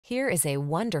Here is a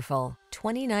wonderful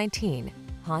 2019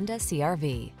 Honda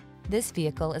CR-V. This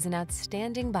vehicle is an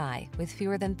outstanding buy with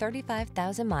fewer than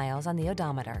 35,000 miles on the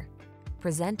odometer.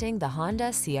 Presenting the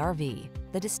Honda CR-V,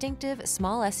 the distinctive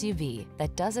small SUV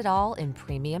that does it all in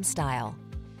premium style.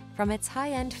 From its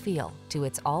high-end feel to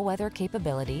its all-weather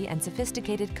capability and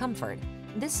sophisticated comfort,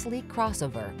 this sleek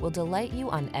crossover will delight you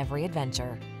on every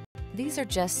adventure. These are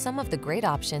just some of the great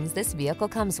options this vehicle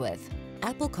comes with: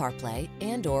 Apple CarPlay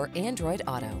and/or Android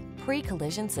Auto,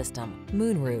 pre-collision system,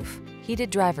 moonroof,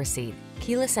 heated driver's seat,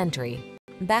 keyless entry,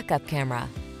 backup camera,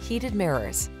 heated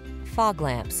mirrors, fog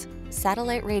lamps,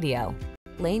 satellite radio,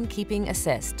 lane keeping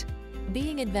assist.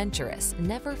 Being adventurous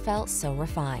never felt so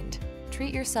refined.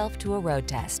 Treat yourself to a road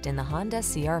test in the Honda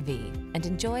CR-V and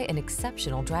enjoy an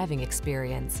exceptional driving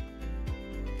experience.